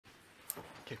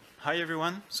Hi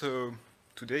everyone. So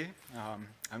today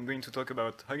I'm going to talk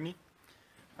about Agni,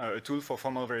 a tool for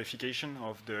formal verification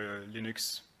of the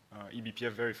Linux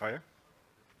eBPF verifier.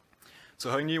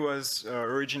 So Agni was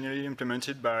originally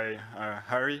implemented by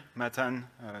Hari, Matan,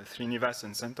 Srinivas,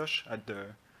 and Santosh at the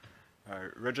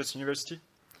Rutgers University.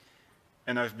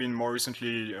 And I've been more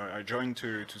recently, I joined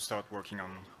to start working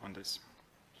on this.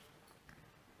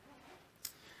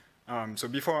 So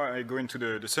before I go into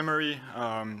the summary,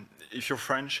 if you're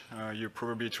French, you're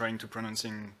probably trying to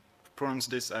pronounce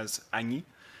this as Agni,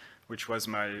 which was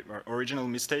my original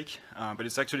mistake, but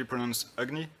it's actually pronounced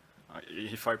Agni,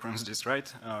 if I pronounce this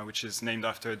right, which is named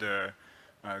after the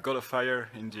god of fire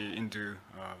in the Hindu.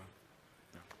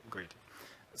 Great.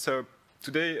 So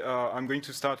today I'm going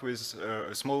to start with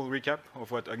a small recap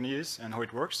of what Agni is and how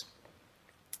it works.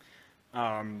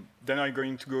 Then I'm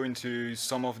going to go into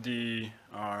some of the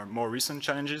more recent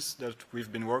challenges that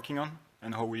we've been working on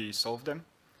and how we solve them.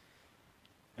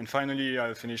 And finally,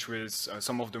 I'll finish with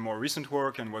some of the more recent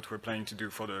work and what we're planning to do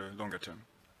for the longer term.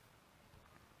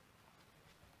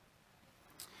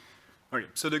 Okay,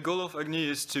 so the goal of Agni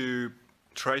is to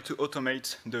try to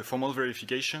automate the formal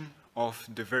verification of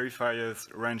the verifier's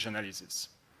range analysis.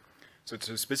 So it's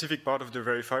a specific part of the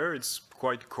verifier. It's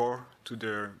quite core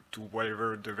to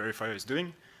whatever the verifier is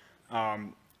doing.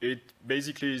 It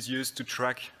basically is used to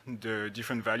track the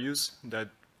different values that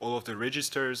all of the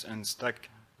registers and stack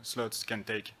slots can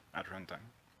take at runtime.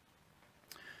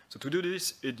 So to do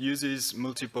this, it uses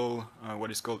multiple what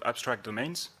is called abstract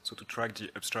domains, so to track the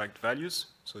abstract values,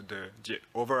 so the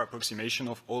over-approximation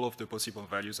of all of the possible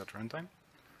values at runtime.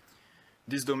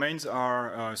 These domains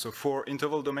are 4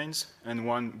 interval domains and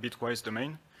 1 bitwise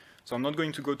domain. So I'm not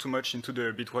going to go too much into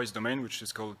the bitwise domain, which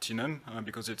is called TNUM,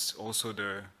 because it's also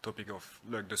the topic of,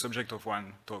 the subject of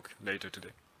one talk later today.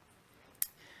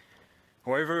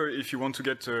 However, if you want to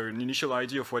get an initial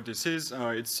idea of what this is,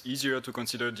 it's easier to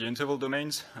consider the interval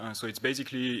domains. So it's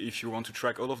basically, if you want to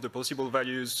track all of the possible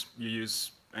values, you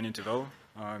use an interval.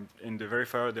 In the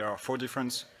verifier, there are 4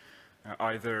 different,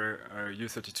 either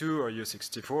U32 or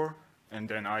U64. And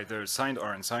then either signed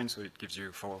or unsigned, so it gives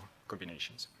you 4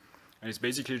 combinations. And it's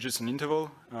basically just an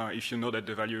interval. If you know that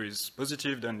the value is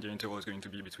positive, then the interval is going to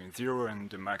be between 0 and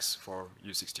the max for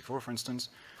U64, for instance,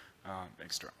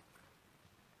 extra.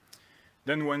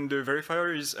 Then when the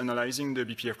verifier is analyzing the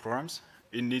BPF programs,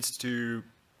 it needs to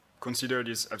consider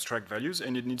these abstract values,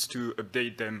 and it needs to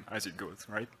update them as it goes,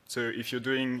 right? So if you're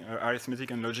doing arithmetic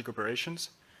and logic operations,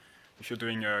 if you're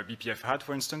doing a BPF hat,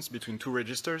 for instance, between 2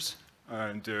 registers,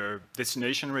 the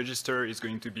destination register is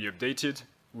going to be updated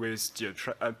with the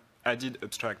added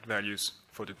abstract values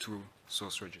for the 2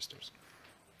 source registers.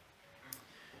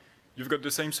 You've got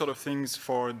the same sort of things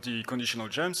for the conditional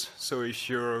jumps. So if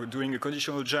you're doing a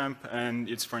conditional jump and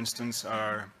it's, for instance,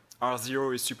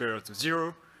 R0 is superior to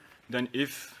 0, then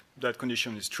if that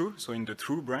condition is true, so in the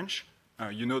true branch,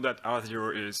 you know that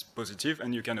R0 is positive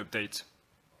and you can update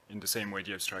in the same way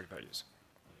the abstract values.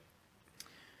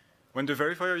 When the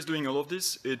verifier is doing all of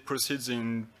this, it proceeds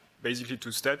in basically 2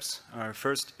 steps.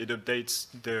 First, it updates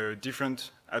the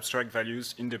different abstract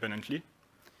values independently.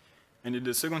 And in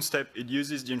the second step, it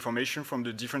uses the information from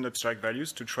the different abstract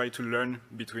values to try to learn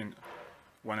between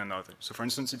one another. So for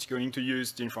instance, it's going to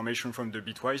use the information from the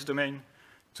bitwise domain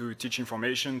to teach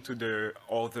information to the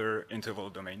other interval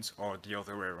domains or the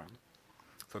other way around.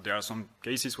 So there are some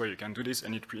cases where you can do this,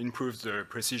 and it improves the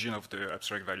precision of the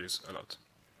abstract values a lot.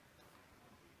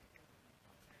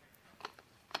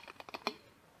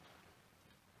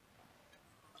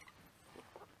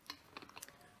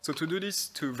 So to do this,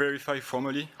 to verify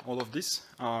formally all of this,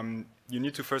 you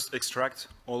need to first extract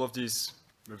all of these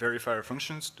verifier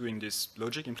functions doing this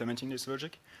logic, implementing this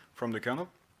logic from the kernel.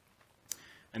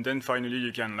 And then finally,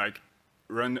 you can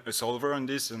run a solver on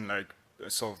this and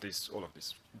solve all of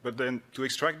this. But then to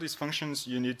extract these functions,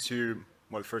 you need to,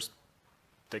 well, first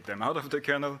take them out of the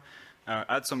kernel,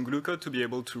 add some glue code to be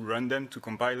able to run them, to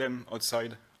compile them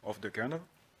outside of the kernel.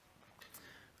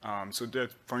 So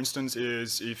that, for instance,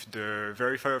 is if the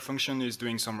verifier function is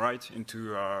doing some write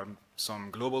into some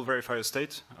global verifier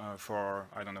state for,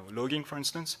 I don't know, logging, for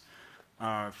instance.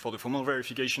 For the formal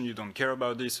verification, you don't care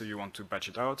about this, so you want to batch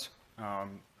it out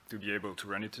to be able to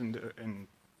run it in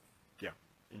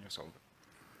your solver.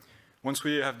 Once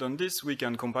we have done this, we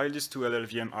can compile this to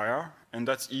LLVM IR, and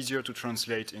that's easier to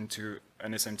translate into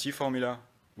an SMT formula,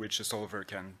 which a solver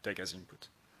can take as input.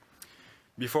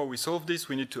 Before we solve this,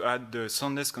 we need to add the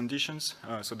soundness conditions,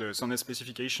 so the soundness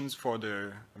specifications for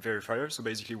the verifier, so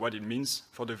basically what it means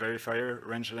for the verifier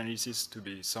range analysis to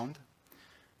be sound.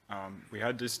 We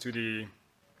add this to the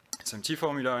SMT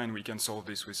formula, and we can solve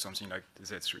this with something like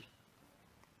Z3.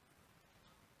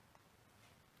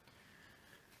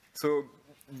 So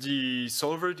the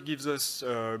solver gives us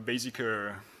basic,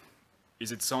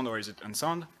 is it sound or is it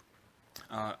unsound?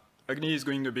 Agni is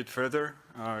going a bit further.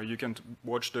 You can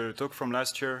watch the talk from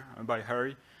last year by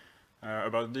Harry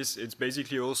about this. It's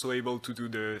basically also able to do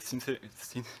the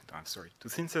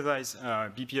synthesize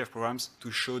BPF programs to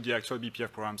show the actual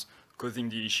BPF programs causing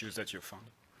the issues that you found.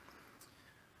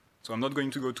 So I'm not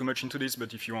going to go too much into this,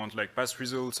 but if you want like past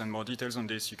results and more details on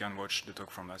this, you can watch the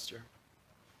talk from last year.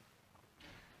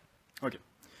 Okay,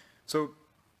 so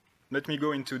let me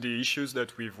go into the issues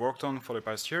that we've worked on for the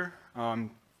past year.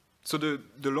 So the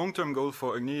long-term goal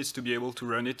for Agni is to be able to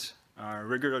run it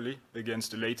regularly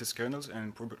against the latest kernels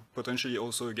and potentially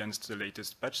also against the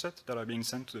latest patch set that are being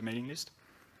sent to the mailing list.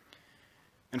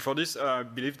 And for this, I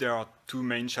believe there are two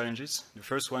main challenges. The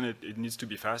first one, it needs to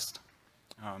be fast.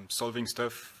 Solving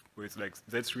stuff with like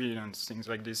Z3 and things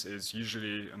like this is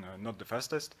usually not the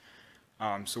fastest.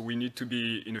 So we need to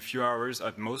be in a few hours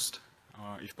at most,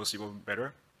 if possible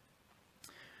better.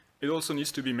 It also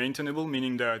needs to be maintainable,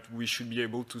 meaning that we should be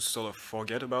able to sort of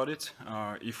forget about it.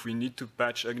 If we need to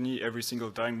patch Agni every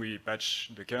single time we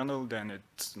patch the kernel, then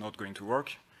it's not going to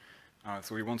work.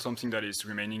 So we want something that is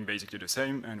remaining basically the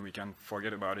same, and we can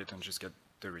forget about it and just get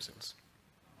the results.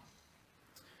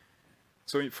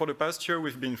 So for the past year,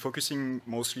 we've been focusing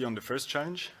mostly on the first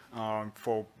challenge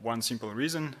for one simple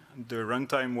reason. The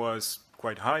runtime was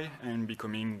quite high and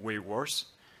becoming way worse.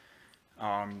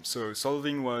 So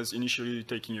solving was initially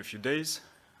taking a few days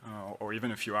or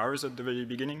even a few hours at the very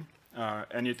beginning.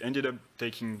 And it ended up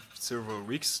taking several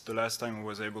weeks the last time I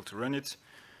was able to run it,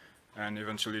 and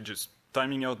eventually just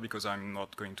timing out because I'm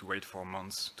not going to wait for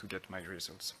months to get my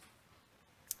results.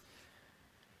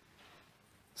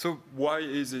 So why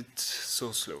is it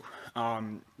so slow?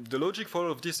 The logic for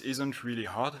all of this isn't really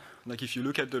hard. Like if you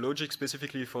look at the logic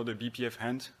specifically for the BPF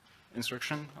hand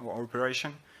instruction or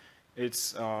operation,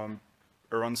 it's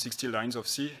around 60 lines of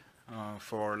C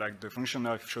for like the function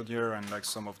I've showed here and like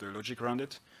some of the logic around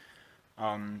it.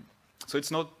 So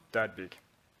it's not that big.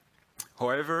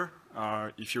 However,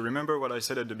 if you remember what I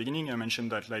said at the beginning, I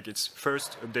mentioned that like it's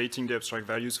first updating the abstract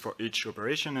values for each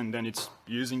operation, and then it's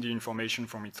using the information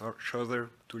from each other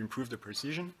to improve the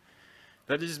precision.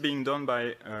 That is being done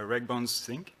by regbonds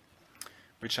think,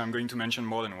 which I'm going to mention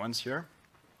more than once here,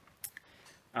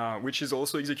 which is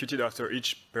also executed after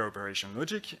each per operation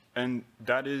logic, and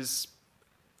that is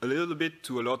a little bit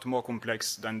to a lot more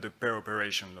complex than the per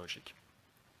operation logic.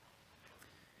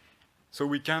 So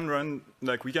we can run,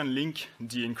 like we can link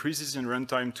the increases in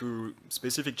runtime to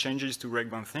specific changes to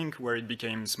regbond think, where it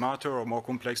became smarter or more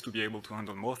complex to be able to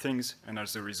handle more things, and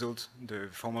as a result, the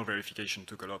formal verification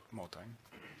took a lot more time.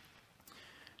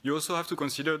 You also have to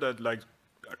consider that like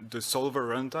the solver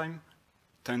runtime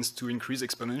tends to increase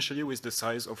exponentially with the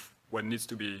size of what needs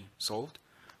to be solved.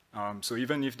 So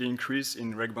even if the increase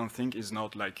in regbond think is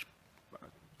not like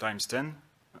times 10,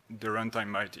 the runtime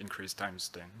might increase times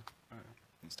 10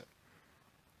 instead.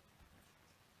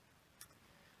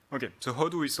 Okay, so how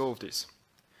do we solve this?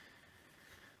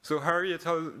 So Harry et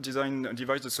al.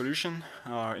 Devised a solution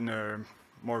in a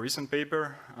more recent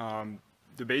paper.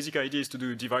 The basic idea is to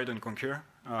do divide and conquer.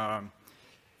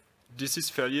 This is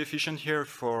fairly efficient here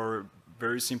for a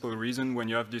very simple reason. When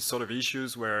you have these sort of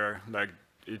issues where like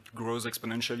it grows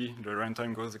exponentially, the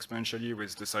runtime grows exponentially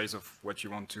with the size of what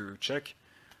you want to check,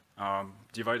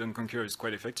 divide and conquer is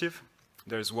quite effective.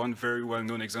 There's one very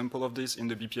well-known example of this in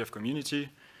the BPF community.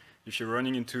 If you're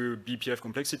running into BPF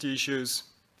complexity issues,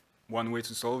 one way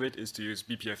to solve it is to use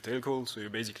BPF tail call. So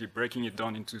you're basically breaking it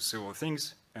down into several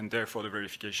things, and therefore the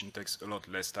verification takes a lot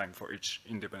less time for each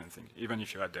independent thing, even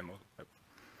if you add them all up.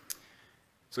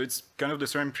 So it's kind of the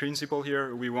same principle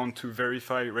here. We want to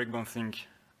verify regbond think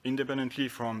independently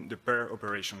from the per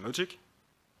operation logic,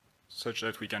 such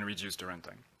that we can reduce the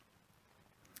runtime.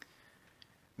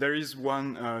 There is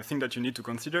one thing that you need to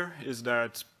consider, is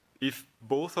that if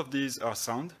both of these are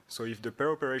sound, so if the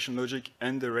per operation logic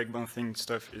and the regbond think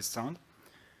stuff is sound,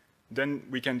 then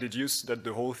we can deduce that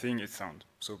the whole thing is sound.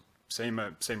 So same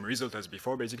result as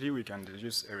before, basically, we can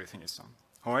deduce everything is sound.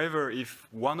 However, if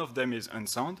one of them is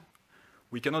unsound,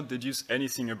 we cannot deduce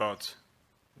anything about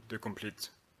the complete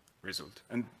result.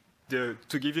 And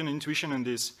to give you an intuition on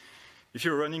this, if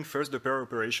you're running first the per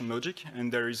operation logic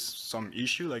and there is some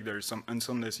issue, like there is some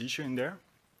unsoundness issue in there,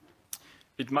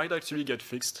 it might actually get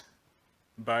fixed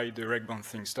by the regbond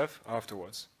think stuff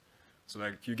afterwards. So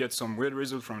like you get some weird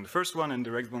result from the first one, and the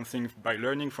regbond think, by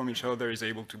learning from each other, is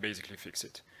able to basically fix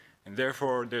it. And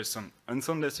therefore, there's some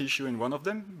unsoundness issue in one of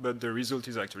them, but the result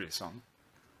is actually sound.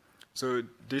 So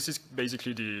this is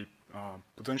basically the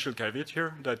potential caveat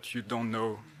here, that you don't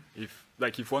know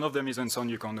if one of them is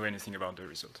unsound, you can't know anything about the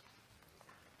result.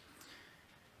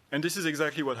 And this is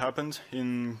exactly what happened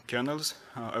in kernels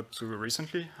up to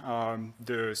recently.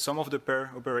 The sum of the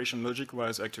pair operation logic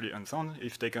was actually unsound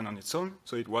if taken on its own,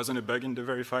 so it wasn't a bug in the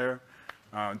verifier.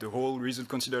 The whole result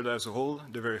considered as a whole,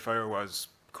 the verifier was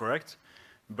correct,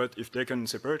 but if taken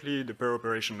separately, the pair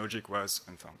operation logic was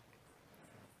unsound.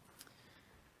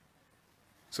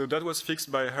 So that was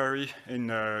fixed by Harry in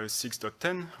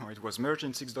 6.10, or it was merged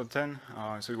in 6.10.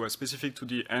 So it was specific to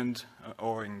the end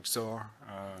or in XOR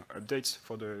updates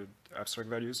for the abstract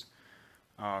values.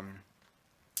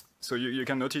 So you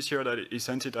can notice here that it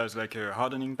sent it as like a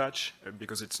hardening patch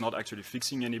because it's not actually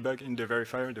fixing any bug in the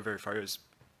verifier. The verifier is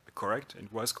correct,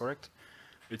 it was correct.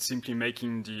 It's simply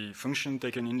making the function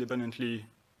taken independently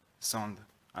sound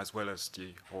as well as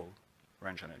the whole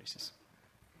range analysis.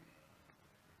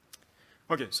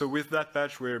 Okay, so with that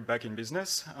patch, we're back in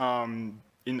business.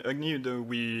 In Agni,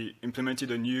 we implemented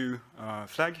a new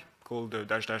flag called the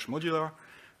 -- modular,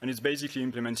 and it's basically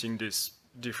implementing this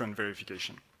different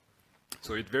verification.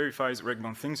 So it verifies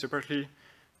reg-bound things separately,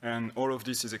 and all of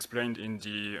this is explained in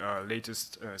the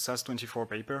latest SAS24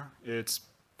 paper. It's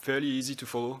fairly easy to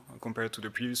follow compared to the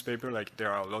previous paper. Like,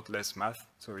 there are a lot less math,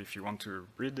 so if you want to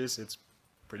read this, it's a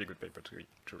pretty good paper to read.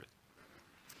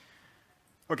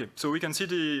 Okay, so we can see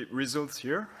the results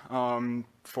here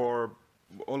for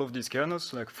all of these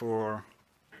kernels, like for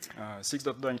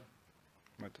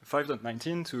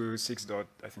 5.19 to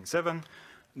 6.7.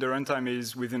 The runtime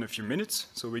is within a few minutes,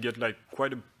 so we get like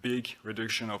quite a big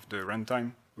reduction of the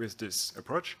runtime with this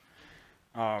approach.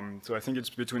 So I think it's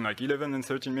between like 11 and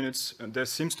 13 minutes. There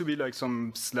seems to be like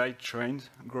some slight trend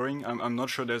growing. I'm not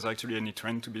sure there's actually any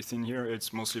trend to be seen here.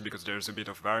 It's mostly because there's a bit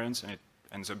of variance, and it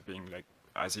ends up being like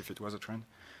as if it was a trend.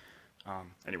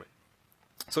 Anyway,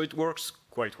 so it works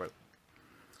quite well.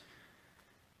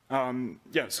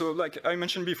 Yeah, so like I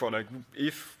mentioned before, like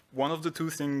if one of the two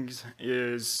things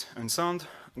is unsound,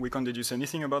 we can't deduce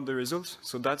anything about the results.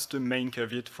 So that's the main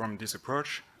caveat from this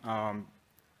approach.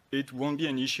 It won't be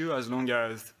an issue as long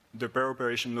as the pair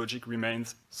operation logic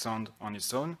remains sound on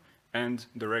its own, and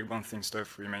the reg-bound thing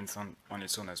stuff remains on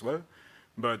its own as well.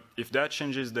 But if that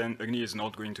changes, then Agni is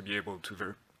not going to be able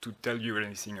to tell you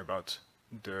anything about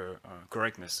the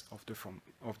correctness of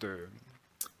the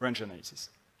range analysis.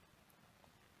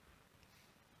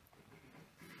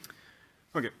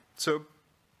 Okay, so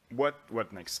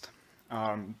what next?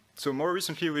 So more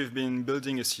recently, we've been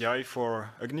building a CI for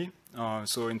Agni.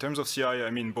 So in terms of CI,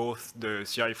 I mean both the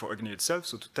CI for Agni itself,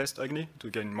 so to test Agni, to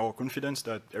gain more confidence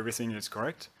that everything is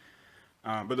correct,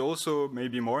 but also,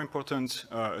 maybe more important,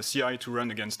 a CI to run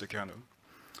against the kernel.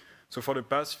 So for the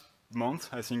past month,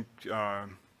 I think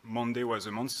Monday was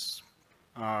a month,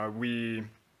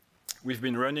 we've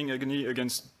been running Agni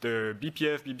against the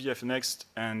BPF, BPF Next,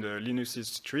 and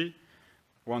Linux 3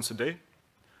 once a day.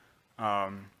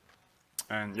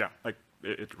 And yeah, like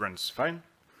it runs fine.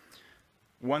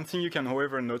 One thing you can,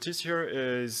 however, notice here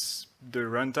is the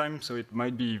runtime. So it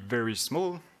might be very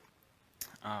small,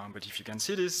 but if you can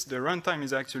see this, the runtime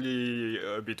is actually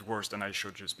a bit worse than I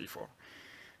showed just before.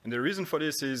 And the reason for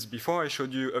this is before I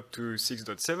showed you up to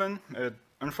 6.7,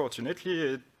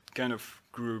 unfortunately, it kind of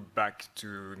grew back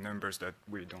to numbers that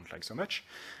we don't like so much.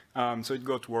 So it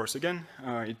got worse again.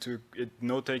 It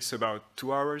now takes about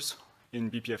 2 hours in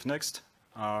BPF Next.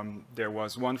 There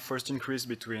was one first increase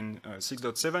between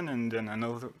 6.7 and then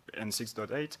another and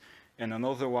 6.8, and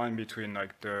another one between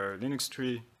like the Linux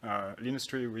 3,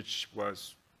 which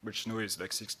now is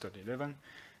like 6.11,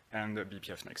 and the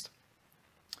BPF Next.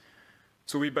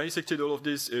 So we bisected all of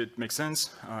this. It makes sense.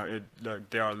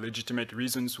 There are legitimate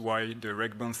reasons why the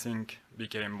reg-bound thing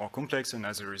became more complex, and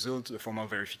as a result, the formal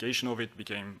verification of it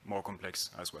became more complex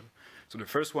as well. So the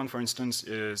first one, for instance,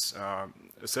 is a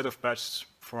set of patches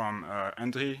from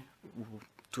Andre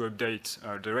to update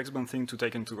the reg-bound thing to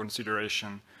take into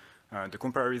consideration the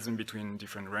comparison between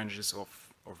different ranges of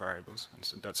variables. And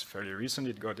so that's fairly recent.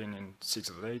 It got in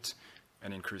 6.8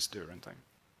 and increased the runtime.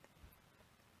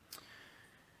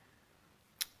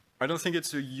 I don't think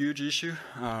it's a huge issue,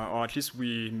 or at least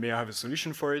we may have a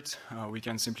solution for it. We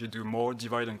can simply do more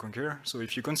divide and conquer. So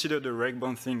if you consider the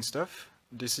reg-bound thing stuff,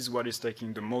 this is what is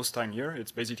taking the most time here.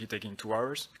 It's basically taking 2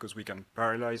 hours because we can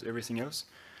parallelize everything else.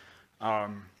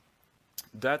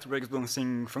 That reg-bound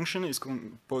thing function is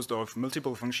composed of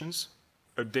multiple functions,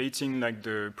 updating like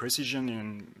the precision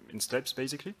in steps,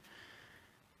 basically.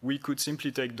 We could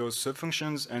simply take those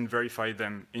subfunctions and verify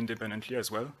them independently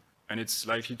as well. And it's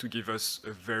likely to give us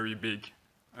a very big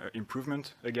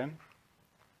improvement again.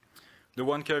 The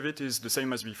one caveat is the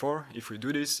same as before. If we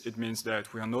do this, it means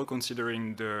that we are not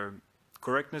considering the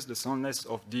correctness, the soundness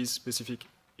of these specific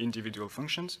individual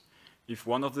functions. If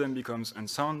one of them becomes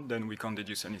unsound, then we can't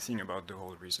deduce anything about the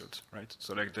whole result, right?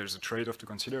 So like there's a trade-off to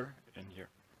consider in here.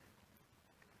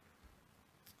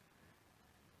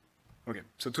 Okay,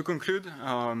 so to conclude,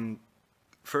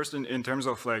 first in terms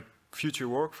of like future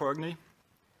work for Agni,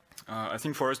 I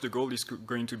think for us the goal is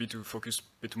going to be to focus a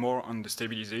bit more on the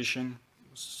stabilization,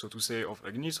 so to say, of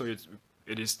Agni. So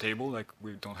it is stable, like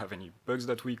we don't have any bugs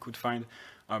that we could find,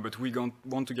 but we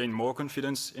want to gain more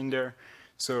confidence in there.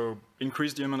 So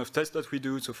increase the amount of tests that we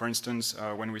do. So for instance,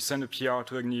 when we send a PR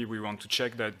to Agni, we want to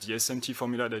check that the SMT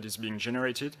formula that is being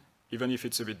generated, even if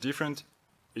it's a bit different,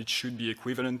 it should be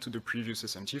equivalent to the previous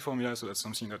SMT formula. So that's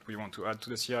something that we want to add to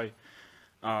the CI.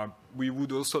 We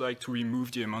would also like to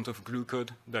remove the amount of glue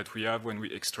code that we have when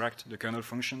we extract the kernel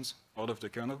functions out of the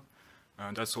kernel.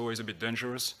 That's always a bit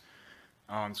dangerous.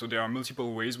 So there are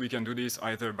multiple ways we can do this,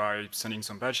 either by sending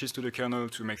some patches to the kernel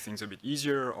to make things a bit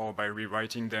easier, or by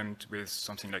rewriting them with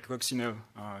something like Coccinelle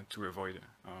to avoid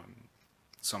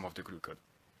some of the glue code.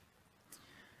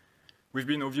 We've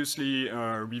been obviously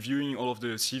reviewing all of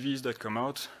the CVs that come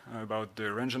out about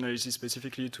the range analysis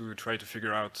specifically to try to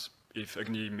figure out if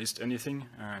Agni missed anything,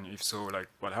 and if so, like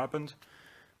what happened.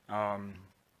 And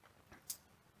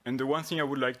the one thing I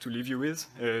would like to leave you with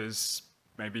is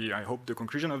maybe, I hope, the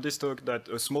conclusion of this talk, that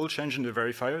a small change in the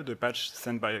verifier, the patch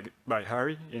sent by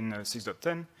Harry in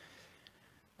 6.10,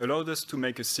 allowed us to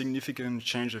make a significant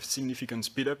change, a significant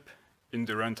speed up in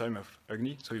the runtime of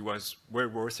Agni. So it was very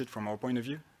worth it from our point of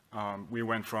view. We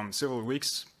went from several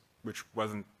weeks, which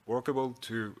wasn't workable,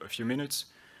 to a few minutes,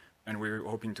 and we're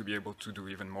hoping to be able to do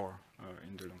even more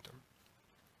in the long term.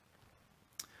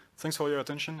 Thanks for your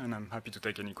attention, and I'm happy to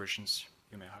take any questions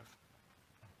you may have.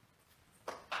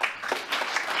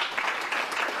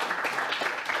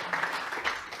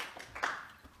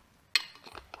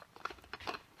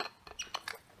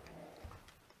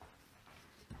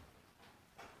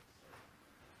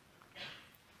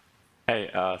 Hey,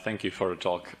 thank you for the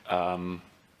talk.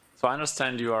 So I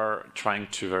understand you are trying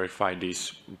to verify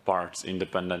these parts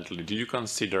independently. Did you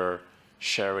consider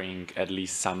sharing at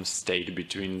least some state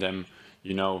between them?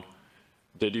 You know,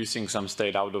 deducing some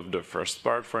state out of the first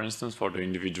part, for instance, for the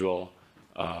individual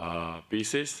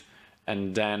pieces,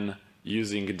 and then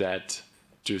using that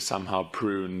to somehow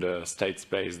prune the state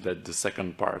space that the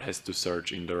second part has to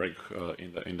search in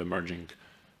the merging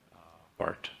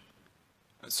part.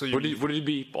 So would it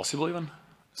be possible even?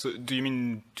 So do you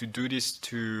mean to do this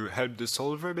to help the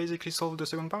solver basically solve the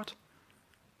second part?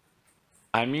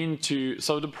 I mean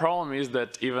so the problem is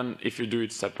that even if you do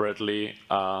it separately,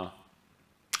 so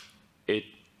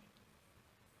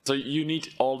you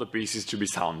need all the pieces to be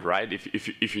sound, right?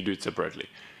 If you do it separately.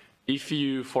 If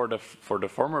you, for the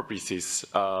former pieces,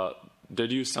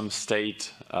 deduce some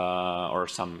state or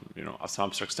some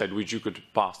abstract state which you could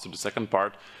pass to the second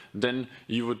part, then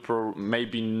you would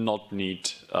maybe not need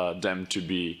them to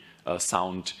be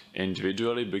sound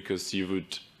individually, because you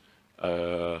would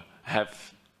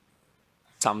have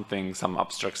some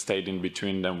abstract state in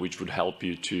between them which would help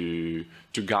you to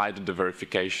guide the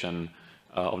verification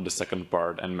of the second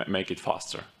part and make it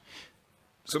faster.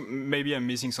 So maybe I'm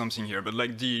missing something here, but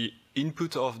like the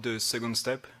input of the second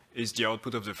step is the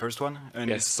output of the first one? And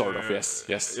yes, sort of, yes.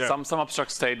 Yeah. Some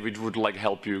abstract state which would like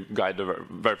help you guide the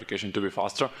verification to be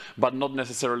faster, but not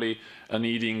necessarily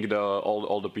needing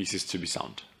all the pieces to be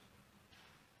sound.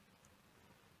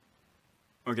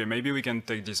 Okay, maybe we can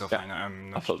take this offline. Yeah.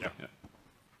 I'm not Absolutely. sure. Yeah.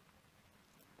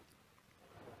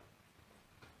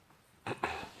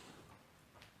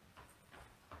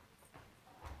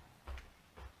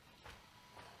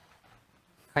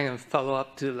 Kind of follow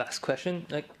up to the last question.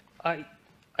 Like I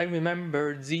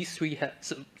remember Z3 had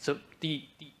so the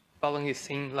following the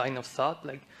same line of thought.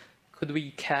 Like, could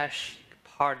we cache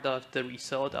part of the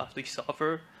result of the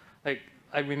solver? Like,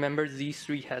 I remember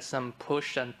Z3 has some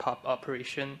push and pop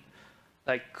operation.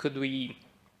 Like, could we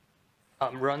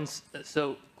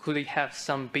could we have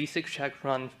some basic check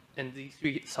run in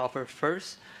Z3 solver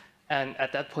first, and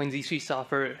at that point Z3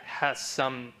 solver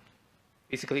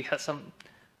basically has some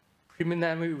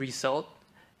preliminary result,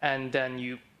 and then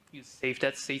you save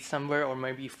that state somewhere, or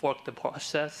maybe fork the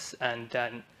process, and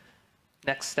then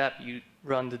next step you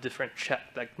run the different check,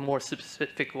 like more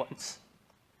specific ones.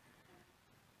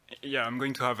 Yeah, I'm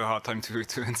going to have a hard time to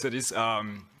answer this.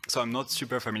 So I'm not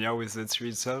super familiar with Z3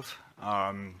 itself.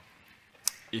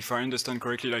 If I understand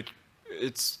correctly, like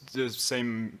it's the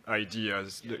same idea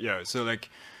as so like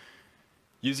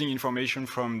using information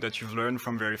that you've learned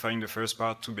from verifying the first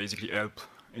part to basically help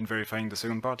in verifying the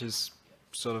second part is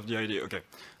sort of the idea. Okay.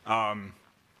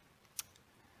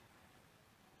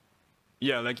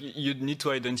 yeah, like you need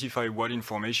to identify what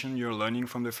information you're learning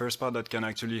from the first part that can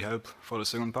actually help for the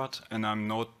second part. And I'm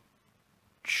not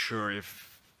sure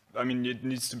if, I mean, it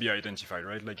needs to be identified,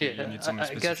 right? Like you need some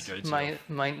specific idea. I guess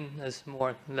mine is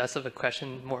more less of a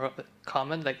question, more of a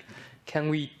comment. Like, can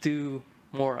we do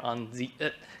more on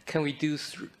can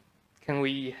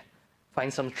we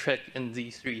find some trick in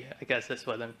Z3? I guess that's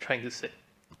what I'm trying to say.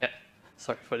 Yeah,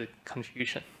 sorry for the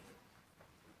confusion.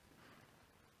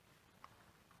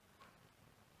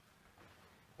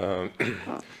 I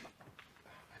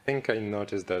think I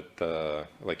noticed that,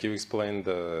 like you explained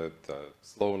the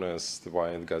slowness, why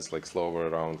it gets like slower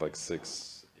around like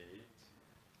 6, 8.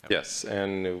 Yep. Yes,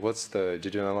 and what's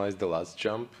did you analyze the last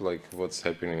jump? Like what's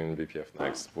happening in BPF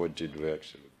next? What did we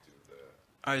actually do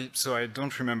there? So I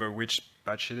don't remember which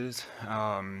patch it is.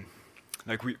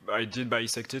 Like I did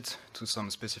bisect it to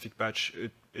some specific patch.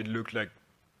 It looked like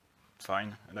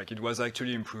fine. Like it was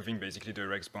actually improving basically the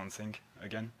Rex bound thing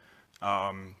again.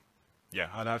 Yeah,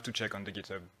 I'll have to check on the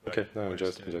GitHub. Okay, no, I'm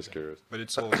just curious. But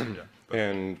it's all yeah.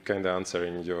 And kind of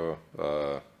answering your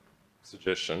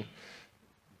suggestion,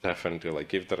 definitely,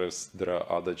 like if there are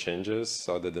other changes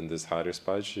other than this high-res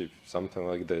patch, if something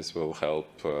like this will help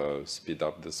speed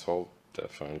up this whole,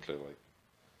 definitely, like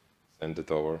send it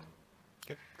over.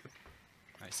 Okay, good,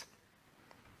 nice.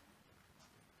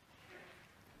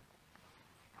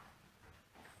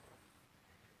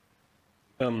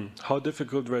 How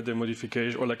difficult were the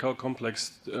modifications, or like how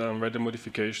complex were the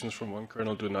modifications from one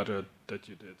kernel to another that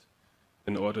you did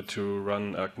in order to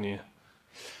run Agni?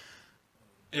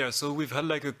 Yeah, so we've had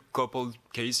like a couple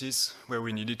cases where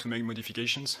we needed to make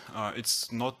modifications.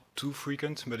 It's not too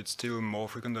frequent, but it's still more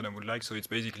frequent than I would like. So it's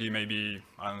basically maybe,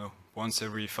 I don't know, once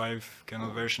every 5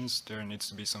 kernel versions, there needs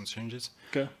to be some changes.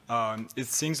 Okay.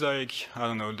 It's things like, I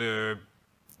don't know,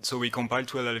 so we compiled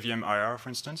to LLVM IR, for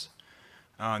instance.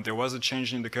 There was a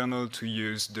change in the kernel to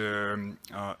use the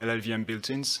LLVM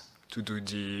built-ins to do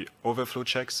the overflow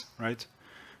checks, right?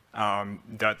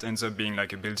 That ends up being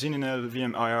like a built-in in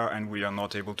LLVM IR, and we are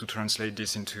not able to translate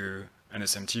this into an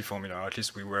SMT formula. At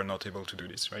least we were not able to do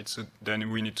this, right? So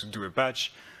then we need to do a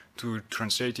patch to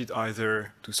translate it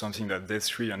either to something that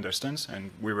Dev3 understands, and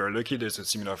we were lucky there's a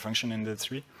similar function in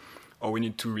Dev3, or we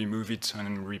need to remove it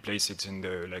and replace it in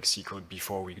the like C code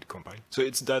before we compile. So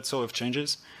it's that sort of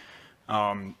changes.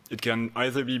 It can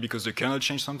either be because the kernel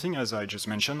changed something, as I just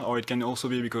mentioned, or it can also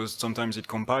be because sometimes it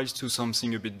compiles to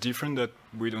something a bit different that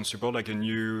we don't support, like a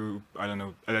new, I don't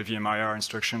know, LLVM IR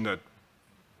instruction that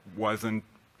wasn't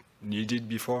needed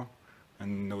before,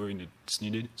 and now it's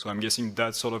needed. So I'm guessing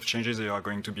that sort of changes they are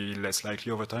going to be less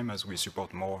likely over time as we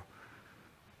support more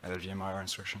LLVM IR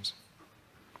instructions.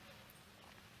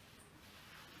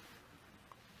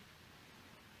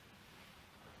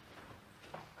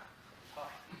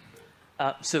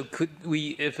 So could we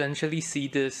eventually see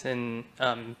this in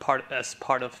as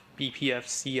part of BPF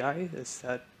CI? Is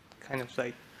that kind of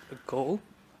like a goal?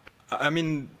 I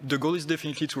mean, the goal is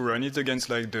definitely to run it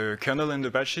against like the kernel and the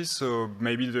patches. So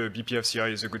maybe the BPF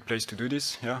CI is a good place to do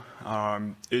this. Yeah,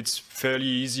 it's fairly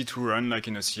easy to run like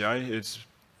in a CI. It's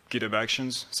GitHub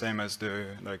Actions, same as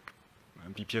the like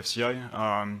BPF CI.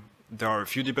 There are a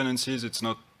few dependencies. It's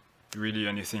not really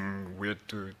anything weird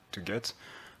to get.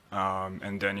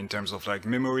 And then in terms of like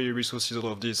memory resources, all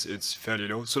of this, it's fairly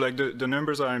low. So like the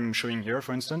numbers I'm showing here,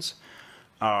 for instance,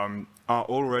 are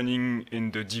all running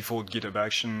in the default GitHub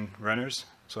Action runners.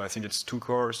 So I think it's 2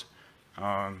 cores.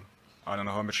 I don't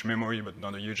know how much memory, but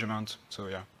not a huge amount. So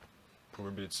yeah,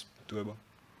 probably it's doable.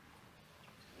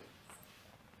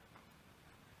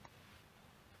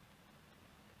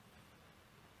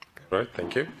 All right,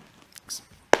 thank you.